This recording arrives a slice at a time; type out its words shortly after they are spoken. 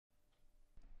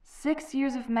6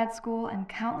 years of med school and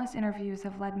countless interviews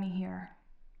have led me here.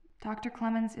 Dr.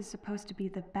 Clemens is supposed to be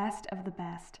the best of the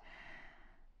best.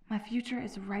 My future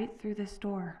is right through this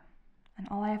door, and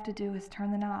all I have to do is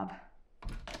turn the knob.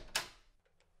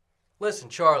 Listen,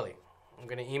 Charlie, I'm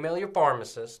gonna email your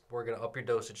pharmacist. We're gonna up your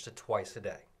dosage to twice a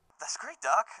day. That's great,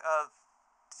 Doc.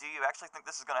 Do you actually think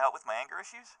this is gonna help with my anger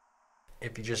issues?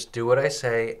 If you just do what I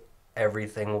say,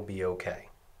 everything will be okay.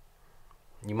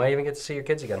 You might even get to see your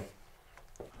kids again.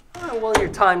 Well, your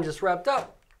time just wrapped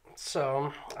up,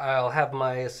 so I'll have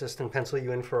my assistant pencil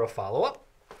you in for a follow-up.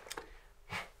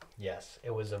 Yes,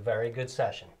 it was a very good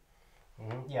session.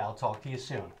 Yeah, I'll talk to you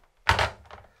soon. What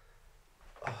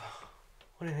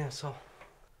an asshole.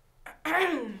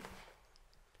 What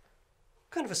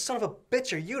kind of a son of a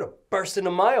bitch are you to burst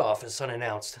into my office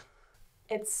unannounced?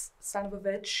 It's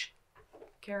Sovovaitch,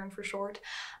 Karen for short.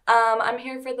 I'm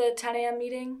here for the 10 a.m.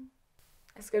 meeting.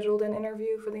 I scheduled an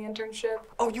interview for the internship.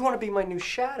 Oh, you want to be my new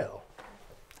shadow?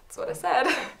 That's what I said.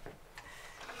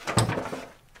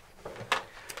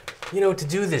 You know, to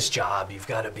do this job, you've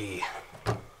got to be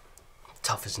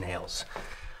tough as nails.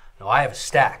 Now, I have a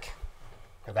stack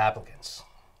of applicants.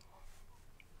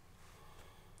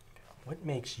 What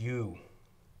makes you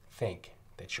think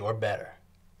that you're better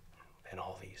than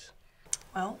all these?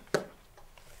 Well,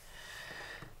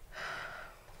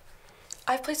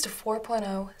 I've placed a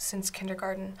 4.0 since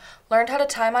kindergarten, learned how to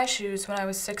tie my shoes when I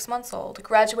was 6 months old,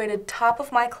 graduated top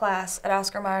of my class at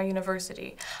Oscar Mayer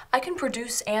University. I can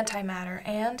produce antimatter,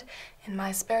 and in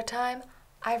my spare time,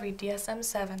 I read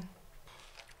DSM-7.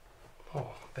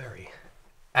 Oh, very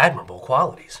admirable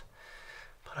qualities.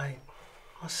 But I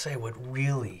must say what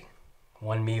really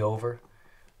won me over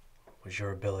was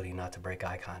your ability not to break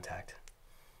eye contact.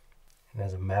 And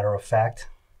as a matter of fact,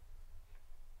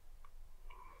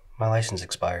 my license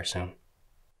expires soon.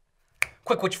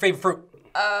 Quick, what's your favorite fruit?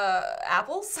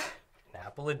 Apples? An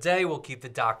apple a day will keep the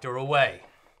doctor away.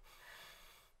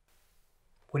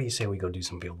 What do you say we go do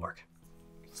some field work?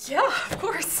 Yeah, of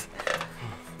course.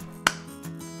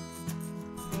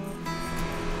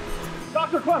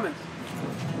 Dr. Clemens!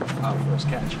 First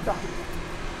catch.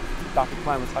 Dr.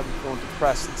 Clemens, I've been feeling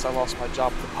depressed since I lost my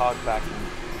job at the Pog back then.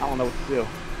 I don't know what to do.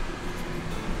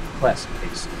 Classic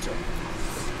case, so.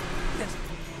 Yes.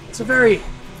 It's a very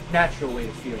natural way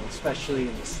to feel, especially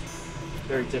in this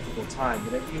very difficult time.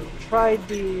 But have you tried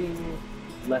being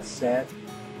less sad?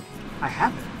 I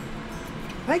haven't.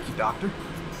 Thank you, Doctor.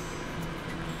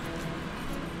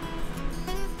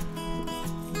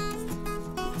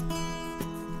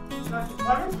 Dr.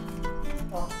 Clemens?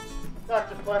 Oh,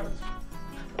 Dr. Clemens.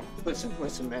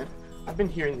 Listen, man. I've been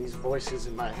hearing these voices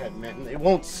in my head, man, and they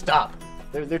won't stop.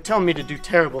 They're telling me to do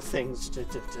terrible things, to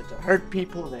hurt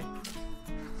people.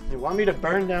 They want me to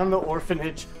burn down the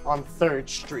orphanage on 3rd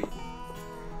Street.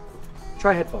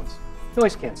 Try headphones.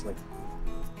 Noise canceling.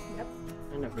 Yep.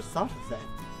 I never thought of that.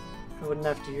 I wouldn't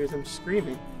have to hear them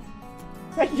screaming.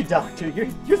 Thank you, Doctor.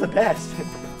 You're the best.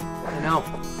 I know.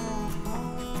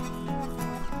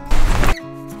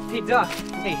 Hey, Doc.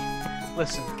 Hey,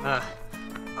 listen,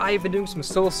 I've been doing some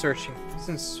soul searching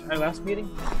since our last meeting.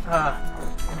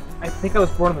 I think I was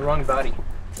born in the wrong body.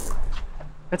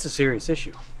 That's a serious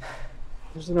issue.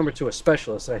 There's a number to a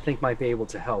specialist that I think might be able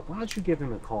to help. Why don't you give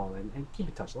him a call and keep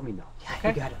in touch? Let me know. Yeah, okay?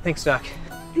 You got it. Thanks, Doc.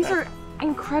 These are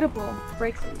incredible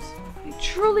breakthroughs.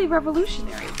 Truly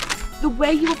revolutionary. The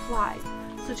way you applied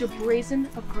such a brazen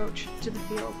approach to the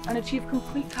field and achieved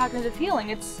complete cognitive healing,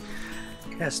 it's...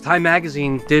 Yes, Time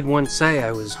Magazine did once say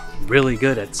I was really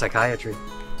good at psychiatry.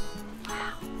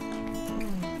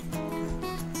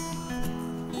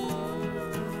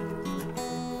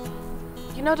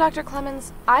 You know, Dr.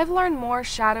 Clemens, I've learned more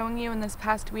shadowing you in this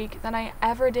past week than I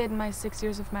ever did in my 6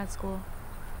 years of med school.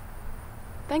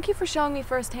 Thank you for showing me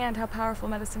firsthand how powerful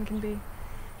medicine can be.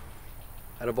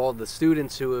 Out of all the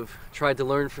students who have tried to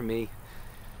learn from me,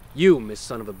 you, Miss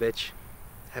Son of a Bitch,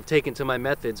 have taken to my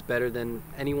methods better than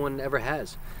anyone ever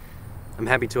has. I'm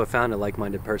happy to have found a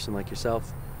like-minded person like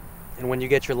yourself. And when you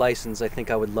get your license, I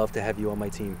think I would love to have you on my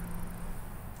team.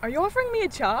 Are you offering me a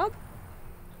job?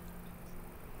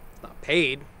 It's not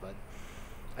paid, but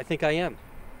I think I am.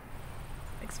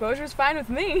 Exposure's fine with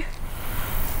me.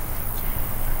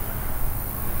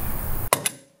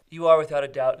 You are, without a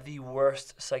doubt, the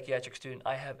worst psychiatric student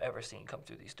I have ever seen come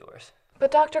through these doors.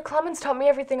 But Dr. Clemens taught me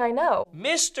everything I know.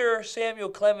 Mr. Samuel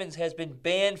Clemens has been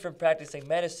banned from practicing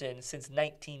medicine since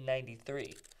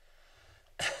 1993.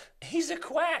 He's a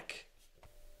quack.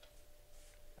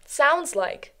 Sounds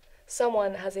like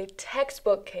someone has a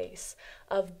textbook case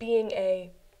of being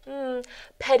a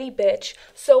petty bitch.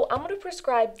 So I'm gonna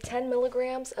prescribe 10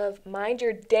 milligrams of mind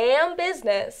your damn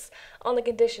business on the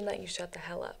condition that you shut the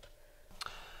hell up.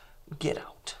 Get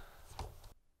out.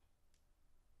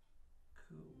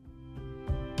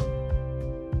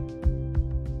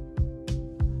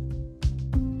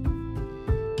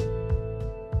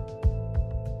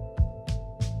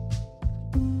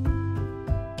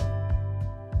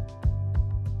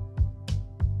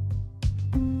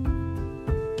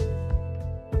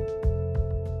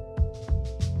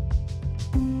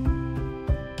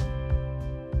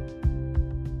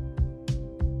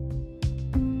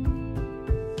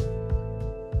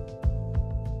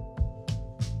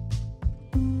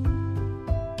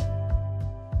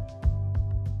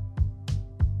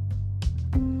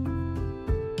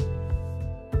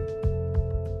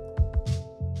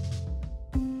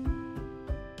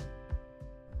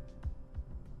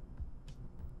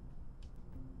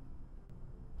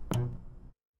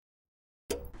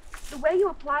 The way you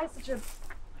apply such a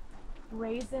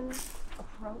brazen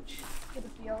approach to the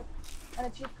field and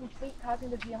achieve complete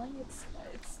cognitive healing, it's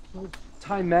Well,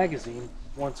 Time magazine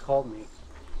once called me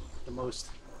the most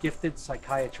gifted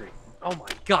psychiatry. Oh my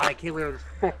god, I can't believe I just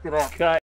fucked it up. Cut.